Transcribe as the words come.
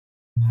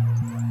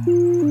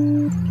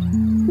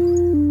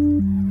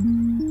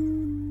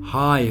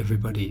Hi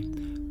everybody,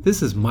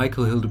 this is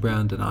Michael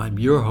Hildebrand and I'm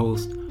your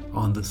host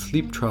on the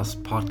Sleep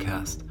Trust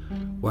podcast,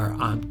 where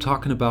I'm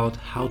talking about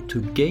how to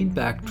gain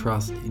back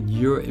trust in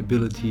your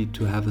ability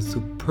to have a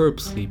superb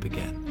sleep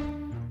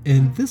again.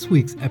 In this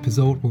week's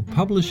episode, we're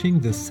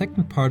publishing the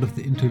second part of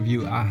the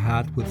interview I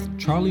had with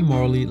Charlie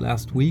Morley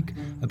last week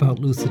about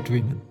lucid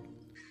dreaming.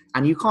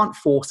 And you can't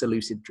force a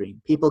lucid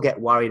dream. People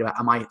get worried about,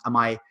 am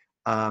I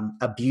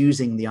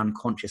abusing the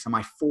unconscious? Am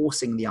I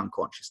forcing the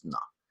unconscious? No.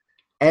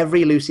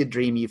 Every lucid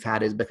dream you've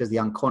had is because the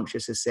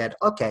unconscious has said,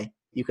 okay,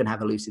 you can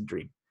have a lucid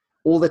dream.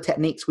 All the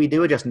techniques we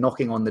do are just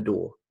knocking on the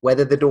door.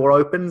 Whether the door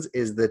opens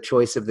is the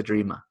choice of the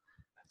dreamer.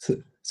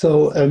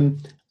 So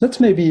let's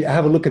maybe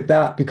have a look at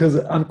that, because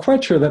I'm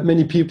quite sure that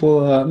many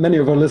people, many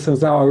of our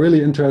listeners now are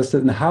really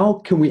interested in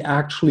how can we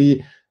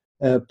actually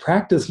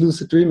practice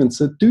lucid dreaming.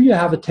 So do you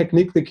have a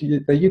technique that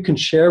you can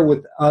share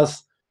with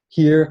us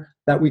here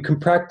that we can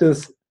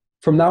practice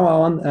from now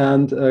on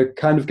and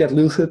kind of get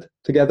lucid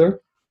together?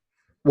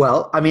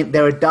 Well, I mean,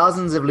 there are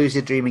dozens of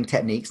lucid dreaming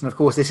techniques. And of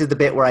course, this is the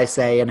bit where I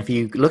say, and if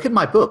you look at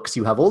my books,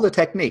 you have all the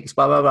techniques,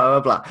 blah, blah, blah, blah,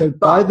 blah. So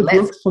buy the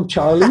books from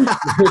Charlie.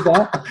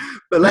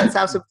 But let's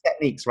have some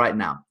techniques right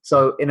now.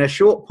 So in a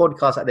short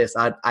podcast like this,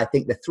 I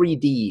think the 3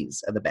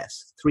 Ds are the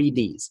best. 3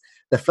 Ds.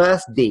 The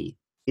first D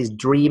is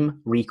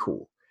dream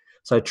recall.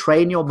 So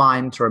train your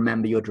mind to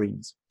remember your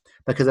dreams.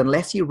 Because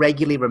unless you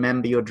regularly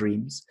remember your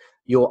dreams,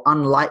 you're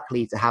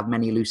unlikely to have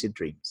many lucid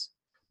dreams.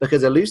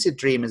 Because a lucid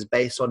dream is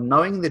based on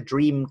knowing the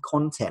dream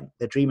content,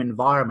 the dream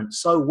environment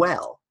so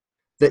well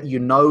that you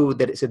know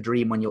that it's a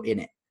dream when you're in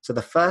it. So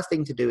the first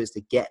thing to do is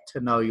to get to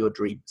know your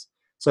dreams.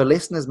 So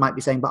listeners might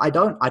be saying, but I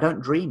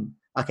don't dream.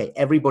 Okay,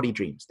 everybody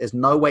dreams. There's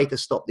no way to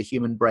stop the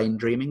human brain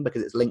dreaming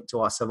because it's linked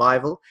to our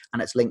survival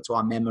and it's linked to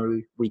our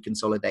memory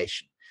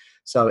reconsolidation.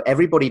 So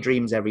everybody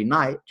dreams every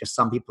night. Just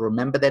some people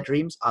remember their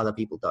dreams, other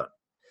people don't.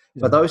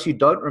 For those who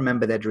don't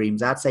remember their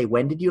dreams, I'd say,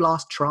 when did you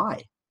last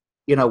try?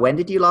 You know, when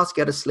did you last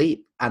go to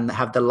sleep and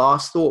have the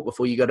last thought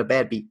before you go to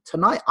bed be,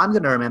 tonight I'm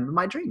going to remember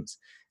my dreams?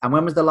 And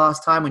when was the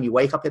last time when you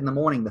wake up in the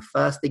morning, the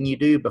first thing you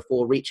do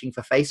before reaching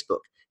for Facebook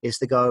is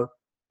to go,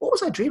 what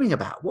was I dreaming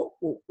about?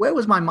 Where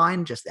was my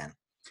mind just then?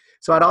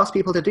 So I'd ask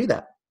people to do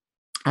that.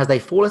 As they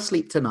fall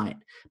asleep tonight,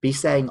 be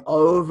saying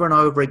over and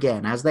over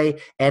again, as they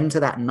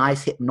enter that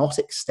nice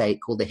hypnotic state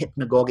called the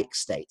hypnagogic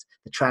state,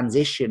 the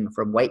transition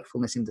from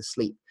wakefulness into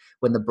sleep,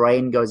 when the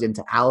brain goes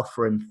into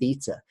alpha and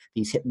theta,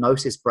 these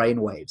hypnosis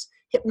brain waves,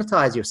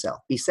 hypnotize yourself.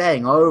 Be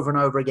saying over and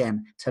over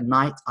again,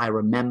 tonight I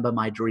remember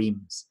my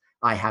dreams.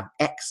 I have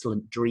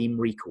excellent dream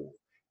recall.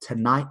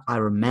 Tonight I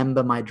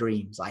remember my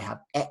dreams. I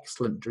have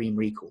excellent dream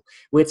recall.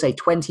 We'd say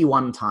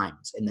 21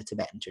 times in the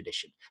Tibetan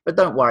tradition, but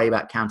don't worry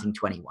about counting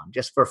 21,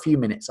 just for a few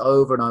minutes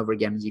over and over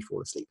again as you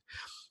fall asleep.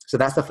 So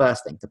that's the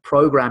first thing, to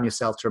program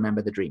yourself to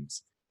remember the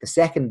dreams. The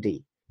second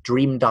D,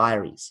 dream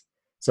diaries.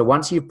 So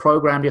once you've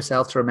programmed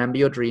yourself to remember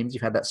your dreams,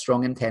 you've had that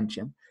strong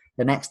intention,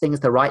 the next thing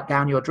is to write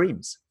down your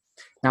dreams.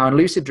 Now in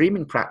lucid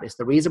dreaming practice,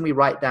 the reason we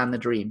write down the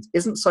dreams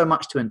isn't so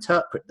much to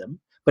interpret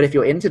them, but if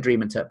you're into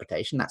dream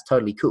interpretation, that's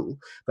totally cool.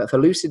 But for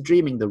lucid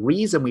dreaming, the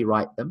reason we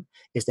write them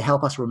is to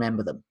help us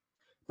remember them.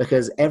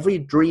 Because every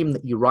dream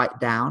that you write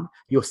down,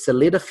 you're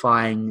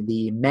solidifying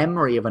the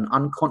memory of an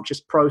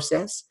unconscious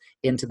process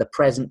into the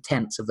present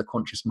tense of the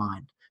conscious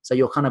mind. So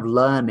you're kind of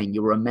learning,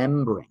 you're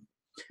remembering,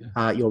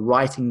 you're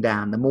writing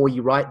down. The more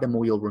you write, the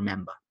more you'll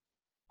remember.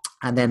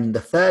 And then the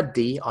third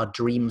D are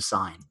dream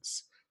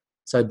signs.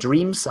 So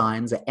dream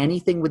signs are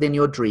anything within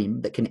your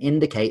dream that can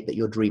indicate that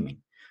you're dreaming.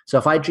 So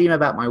if I dream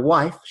about my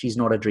wife, she's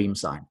not a dream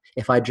sign.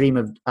 If I dream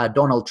of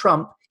Donald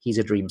Trump, he's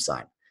a dream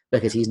sign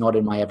because he's not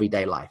in my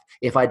everyday life.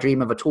 If I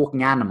dream of a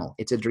talking animal,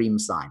 it's a dream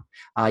sign.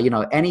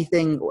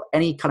 Anything,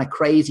 any kind of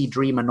crazy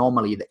dream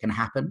anomaly that can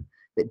happen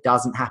that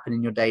doesn't happen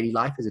in your daily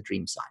life is a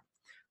dream sign.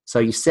 So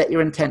you set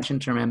your intention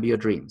to remember your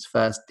dreams,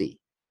 first D.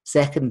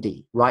 Second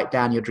D, write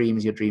down your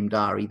dreams, your dream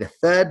diary. The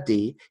third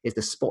D is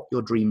to spot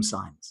your dream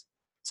signs.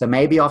 So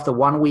maybe after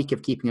 1 week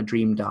of keeping a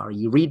dream diary,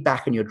 you read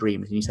back in your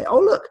dreams and you say, oh,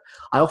 look,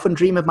 I often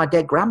dream of my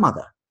dead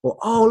grandmother. Or,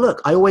 oh,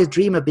 look, I always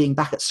dream of being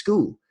back at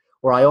school.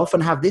 Or I often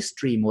have this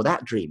dream or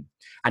that dream.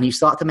 And you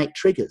start to make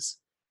triggers.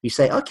 You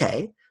say,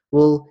 okay,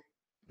 well,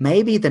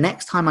 maybe the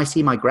next time I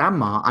see my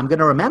grandma, I'm going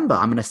to remember,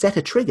 I'm going to set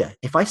a trigger.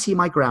 If I see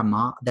my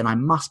grandma, then I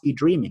must be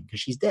dreaming because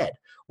she's dead.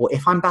 Or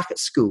if I'm back at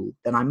school,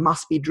 then I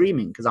must be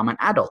dreaming because I'm an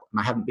adult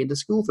and I haven't been to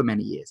school for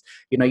many years.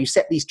 You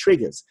set these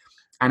triggers.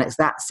 And it's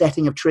that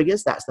setting of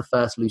triggers, that's the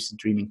first lucid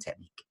dreaming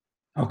technique.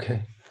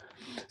 Okay.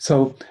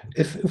 So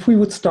if we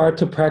would start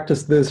to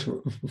practice this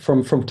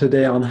from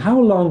today on, how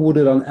long would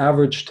it on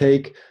average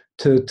take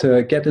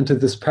to get into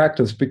this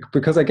practice?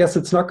 Because I guess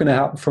it's not going to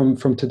happen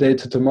from today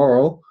to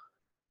tomorrow.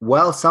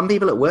 Well, some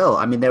people it will.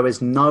 I mean, there is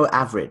no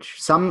average.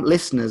 Some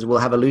listeners will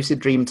have a lucid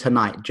dream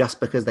tonight just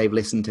because they've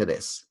listened to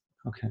this.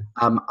 Okay.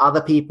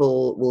 Other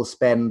people will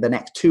spend the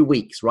next 2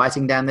 weeks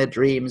writing down their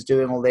dreams,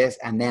 doing all this,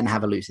 and then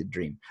have a lucid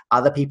dream.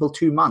 Other people,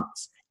 2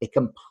 months. It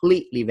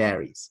completely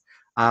varies.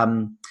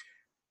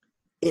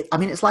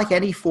 It's like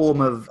any form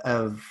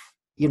of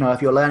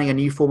if you're learning a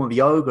new form of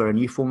yoga, a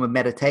new form of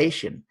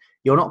meditation,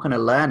 you're not going to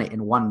learn it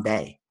in one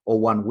day or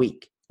 1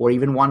 week or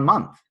even 1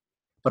 month.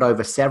 But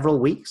over several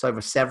weeks,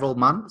 over several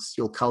months,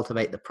 you'll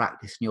cultivate the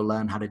practice and you'll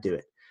learn how to do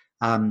it.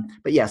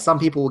 But yeah, some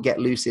people will get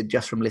lucid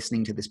just from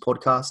listening to this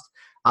podcast.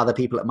 Other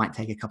people, it might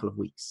take a couple of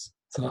weeks.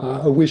 So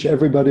I wish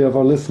everybody of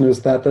our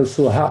listeners that this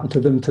will happen to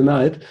them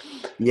tonight.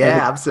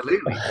 Yeah,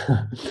 absolutely.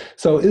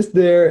 So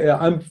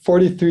I'm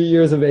 43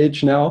 years of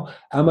age now.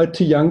 Am I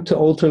too young, too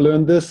old to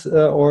learn this,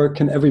 or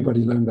can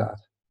everybody learn that?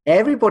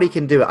 Everybody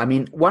can do it. I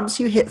mean, once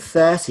you hit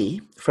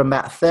 30, from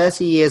about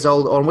 30 years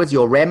old onwards,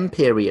 your REM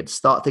periods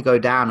start to go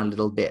down a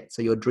little bit.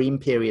 So your dream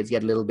periods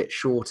get a little bit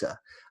shorter.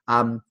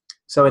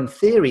 So in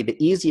theory,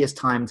 the easiest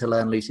time to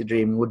learn lucid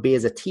dreaming would be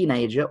as a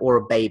teenager or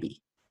a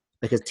baby,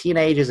 because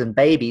teenagers and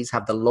babies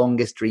have the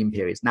longest dream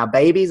periods. Now,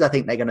 babies, I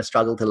think they're going to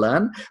struggle to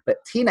learn, but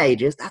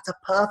teenagers, that's a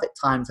perfect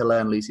time to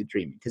learn lucid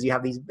dreaming because you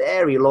have these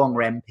very long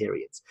REM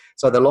periods.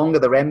 So the longer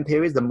the REM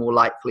periods, the more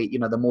likely,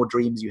 the more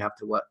dreams you have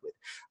to work with.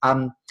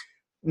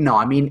 No,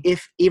 I mean,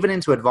 if even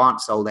into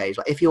advanced old age,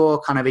 like if you're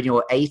kind of in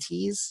your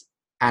 80s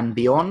and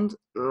beyond,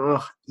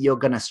 you're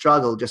going to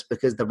struggle just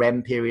because the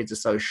REM periods are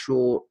so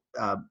short.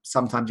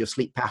 Sometimes your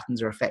sleep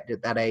patterns are affected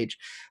at that age.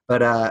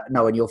 But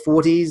no, in your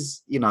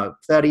 40s,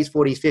 30s,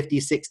 40s,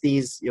 50s,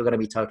 60s, you're going to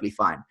be totally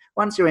fine.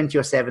 Once you're into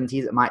your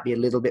 70s, it might be a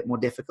little bit more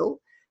difficult.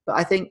 But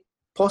I think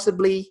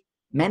possibly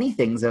many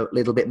things are a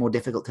little bit more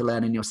difficult to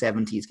learn in your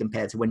 70s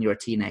compared to when you're a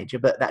teenager.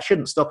 But that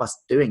shouldn't stop us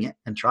doing it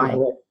and trying.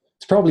 Well,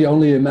 it's probably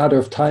only a matter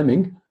of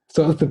timing.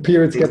 So if the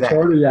periods get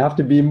shorter, you have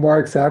to be more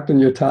exact in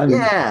your timing.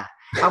 Yeah.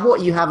 And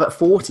what you have at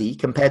 40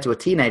 compared to a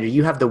teenager,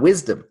 you have the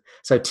wisdom.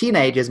 So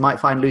teenagers might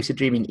find lucid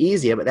dreaming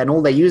easier, but then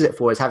all they use it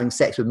for is having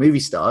sex with movie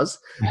stars.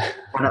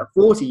 And at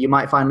 40, you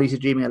might find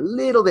lucid dreaming a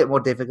little bit more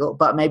difficult,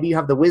 but maybe you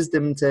have the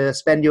wisdom to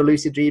spend your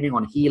lucid dreaming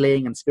on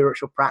healing and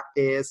spiritual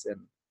practice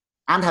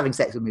and having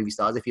sex with movie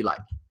stars if you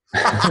like.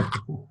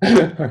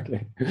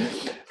 Okay.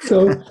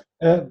 So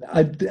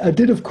I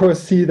did, of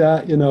course, see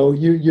that,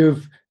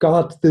 you've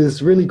got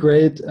this really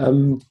great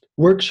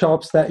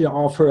workshops that you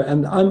offer,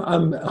 and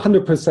I'm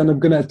 100% I'm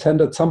going to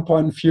attend at some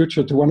point in the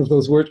future to one of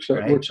those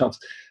workshops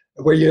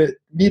where you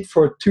meet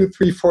for 2,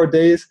 3, 4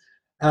 days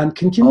and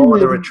continue.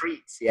 The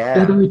retreats,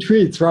 yeah. The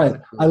retreats, right.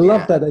 I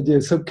love that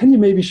idea. So can you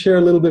maybe share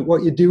a little bit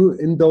what you do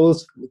in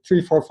those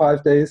 3, 4,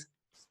 5 days?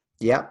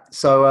 Yeah.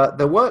 So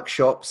the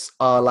workshops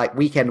are like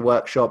weekend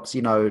workshops,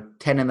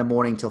 10 in the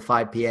morning till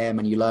 5 p.m.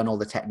 and you learn all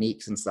the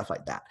techniques and stuff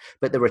like that.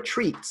 But the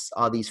retreats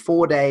are these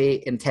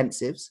 4-day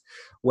intensives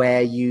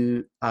where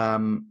you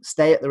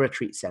stay at the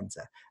retreat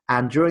center.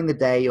 And during the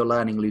day, you're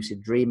learning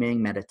lucid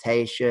dreaming,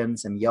 meditation,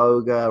 some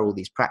yoga, all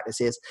these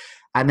practices.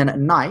 And then at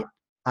night,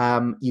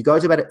 you go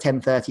to bed at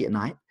 10:30 at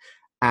night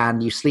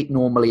and you sleep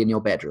normally in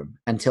your bedroom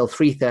until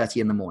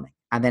 3:30 in the morning.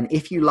 And then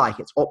if you like,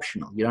 it's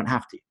optional. You don't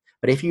have to.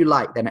 But if you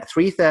like, then at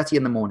 3:30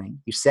 in the morning,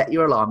 you set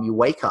your alarm, you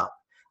wake up,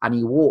 and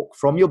you walk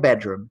from your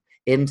bedroom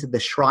into the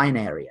shrine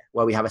area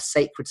where we have a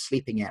sacred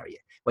sleeping area,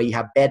 where you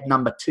have bed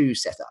number 2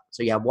 set up.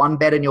 So you have 1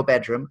 bed in your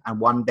bedroom and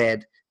 1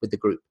 bed with the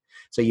group.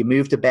 So you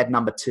move to bed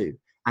number 2,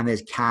 and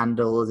there's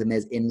candles, and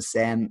there's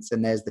incense,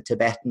 and there's the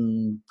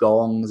Tibetan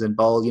gongs and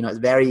bowls. It's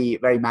very,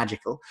 very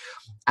magical.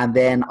 And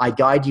then I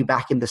guide you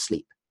back into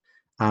sleep.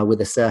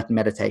 With a certain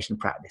meditation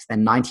practice.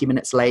 Then 90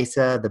 minutes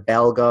later, the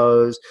bell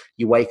goes,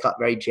 you wake up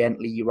very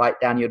gently, you write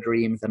down your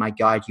dreams, and I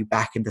guide you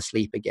back into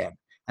sleep again.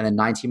 And then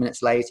 90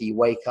 minutes later, you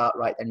wake up,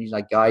 right, and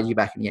I guide you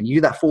back in again. You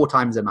do that 4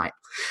 times a night.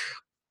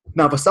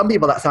 Now, for some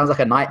people, that sounds like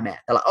a nightmare.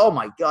 They're like, oh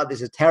my God,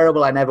 this is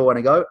terrible. I never want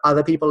to go.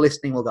 Other people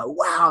listening will go,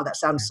 wow, that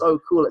sounds so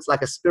cool. It's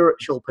like a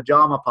spiritual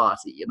pajama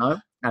party,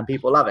 and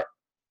people love it.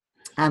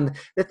 And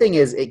the thing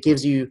is, it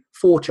gives you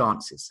 4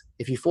 chances.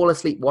 If you fall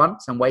asleep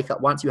once and wake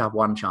up once, you have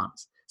 1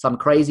 chance. Some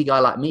crazy guy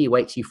like me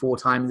wakes you 4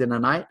 times in a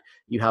night,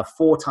 you have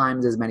 4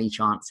 times as many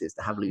chances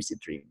to have lucid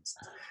dreams.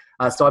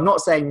 So I'm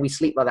not saying we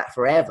sleep like that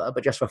forever,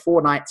 but just for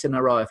 4 nights in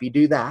a row, if you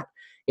do that,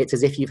 it's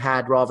as if you've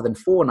had, rather than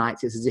 4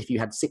 nights, it's as if you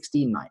had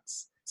 16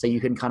 nights. So you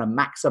can kind of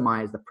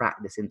maximize the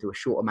practice into a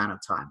short amount of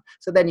time.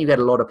 So then you get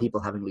a lot of people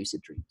having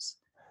lucid dreams.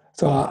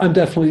 So I'm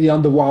definitely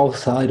on the wow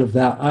side of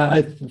that.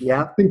 I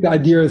think the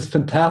idea is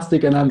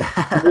fantastic, and I'm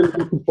really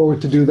looking forward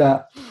to do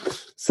that.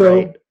 So.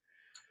 Right.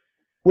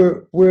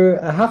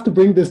 I have to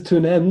bring this to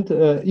an end,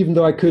 even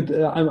though I could.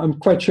 I'm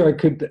quite sure I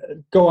could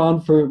go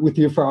on with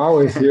you for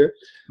hours here.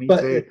 But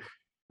too.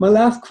 My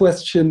last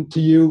question to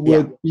you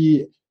would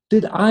be: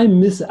 did I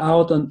miss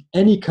out on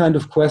any kind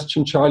of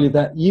question, Charlie,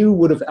 that you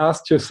would have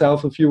asked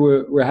yourself if you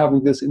were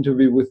having this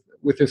interview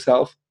with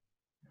yourself?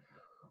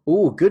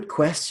 Oh, good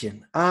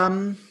question.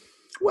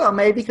 Well,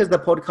 maybe because the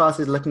podcast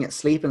is looking at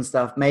sleep and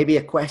stuff. Maybe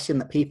a question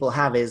that people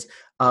have is: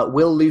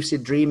 will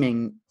lucid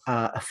dreaming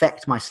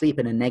affect my sleep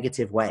in a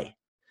negative way?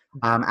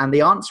 And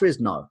the answer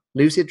is no.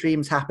 Lucid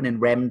dreams happen in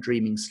REM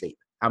dreaming sleep.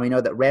 And we know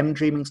that REM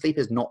dreaming sleep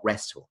is not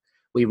restful.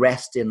 We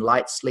rest in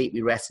light sleep,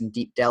 we rest in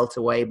deep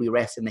delta wave, we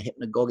rest in the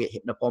hypnagogic,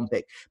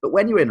 hypnopompic. But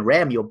when you're in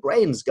REM, your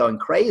brain's going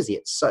crazy.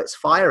 It's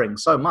firing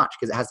so much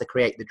because it has to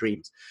create the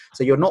dreams.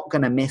 So you're not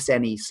going to miss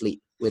any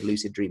sleep with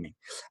lucid dreaming.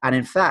 And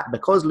in fact,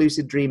 because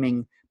lucid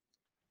dreaming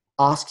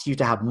asks you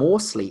to have more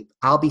sleep,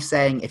 I'll be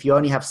saying if you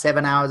only have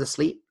 7 hours of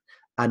sleep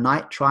a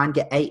night, try and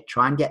get 8,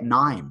 try and get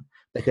 9,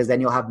 because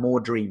then you'll have more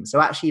dreams. So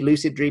actually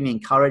lucid dreaming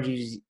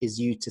encourages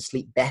you to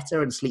sleep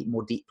better and sleep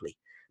more deeply,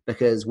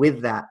 because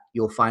with that,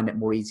 you'll find it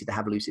more easy to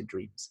have lucid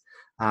dreams.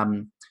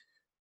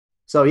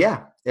 So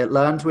yeah,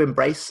 learn to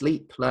embrace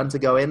sleep, learn to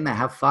go in there,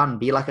 have fun,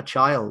 be like a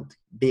child,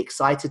 be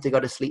excited to go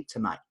to sleep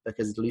tonight,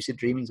 because lucid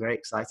dreaming is very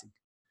exciting.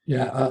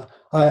 Yeah,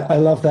 I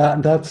love that.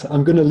 And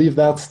I'm going to leave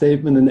that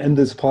statement and end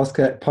this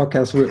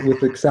podcast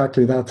with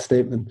exactly that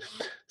statement.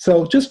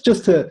 So just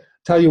to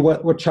tell you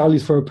what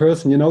Charlie's for a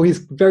person, he's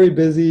very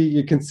busy.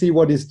 You can see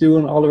what he's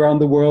doing all around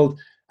the world.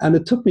 And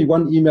it took me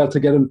one email to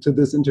get him to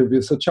this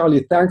interview. So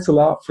Charlie, thanks a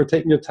lot for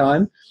taking your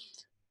time.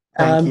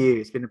 Thank you.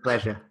 It's been a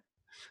pleasure.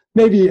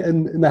 Maybe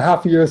in a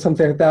half a year or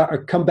something like that,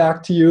 I'll come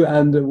back to you,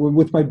 and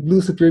with my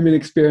lucid dreaming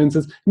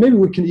experiences, maybe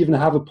we can even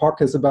have a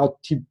podcast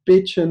about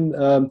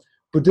Tibetan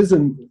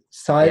Buddhism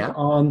side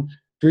on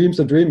dreams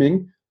or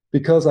dreaming,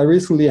 because I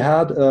recently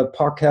had a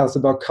podcast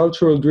about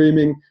cultural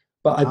dreaming,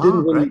 but I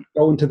didn't really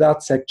go into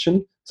that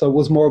section. So it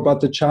was more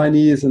about the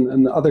Chinese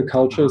and other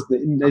cultures, the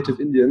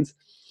native Indians.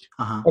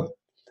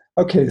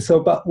 Okay,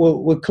 but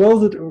we'll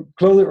close it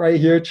right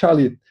here.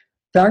 Charlie,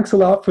 thanks a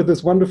lot for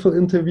this wonderful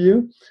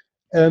interview.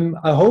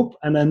 I hope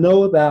and I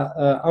know that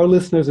our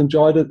listeners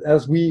enjoyed it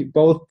as we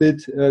both did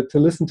to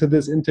listen to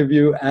this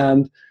interview.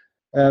 And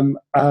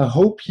I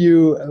hope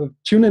you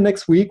tune in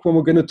next week when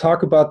we're going to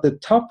talk about the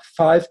top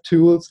 5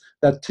 tools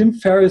that Tim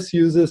Ferriss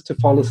uses to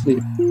fall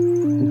asleep.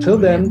 Until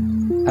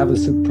then, have a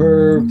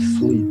superb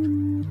sleep.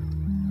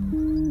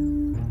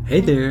 Hey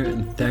there,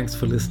 and thanks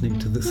for listening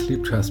to the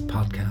Sleep Trust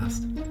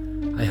podcast.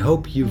 I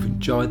hope you've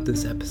enjoyed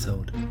this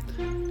episode.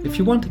 If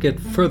you want to get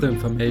further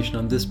information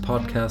on this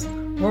podcast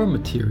or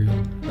material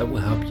that will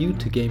help you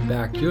to gain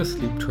back your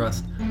sleep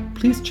trust,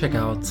 please check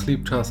out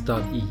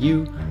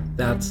sleeptrust.eu.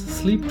 That's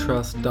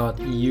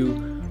sleeptrust.eu,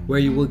 where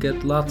you will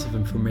get lots of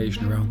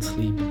information around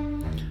sleep.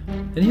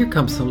 And here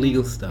comes some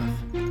legal stuff.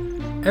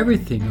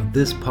 Everything on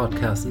this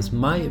podcast is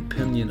my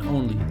opinion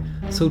only,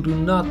 so do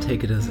not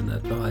take it as an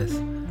advice,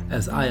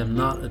 as I am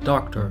not a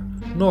doctor,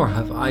 nor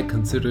have I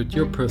considered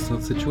your personal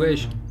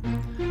situation.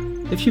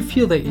 If you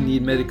feel that you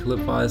need medical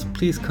advice,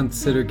 please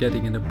consider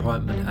getting an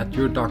appointment at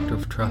your doctor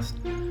of trust.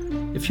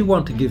 If you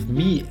want to give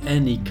me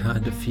any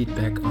kind of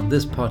feedback on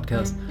this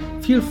podcast,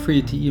 feel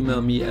free to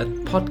email me at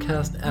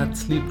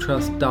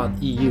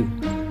podcast@sleeptrust.eu.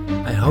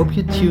 I hope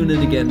you tune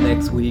in again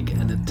next week,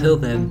 and until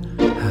then,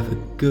 have a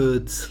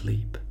good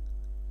sleep.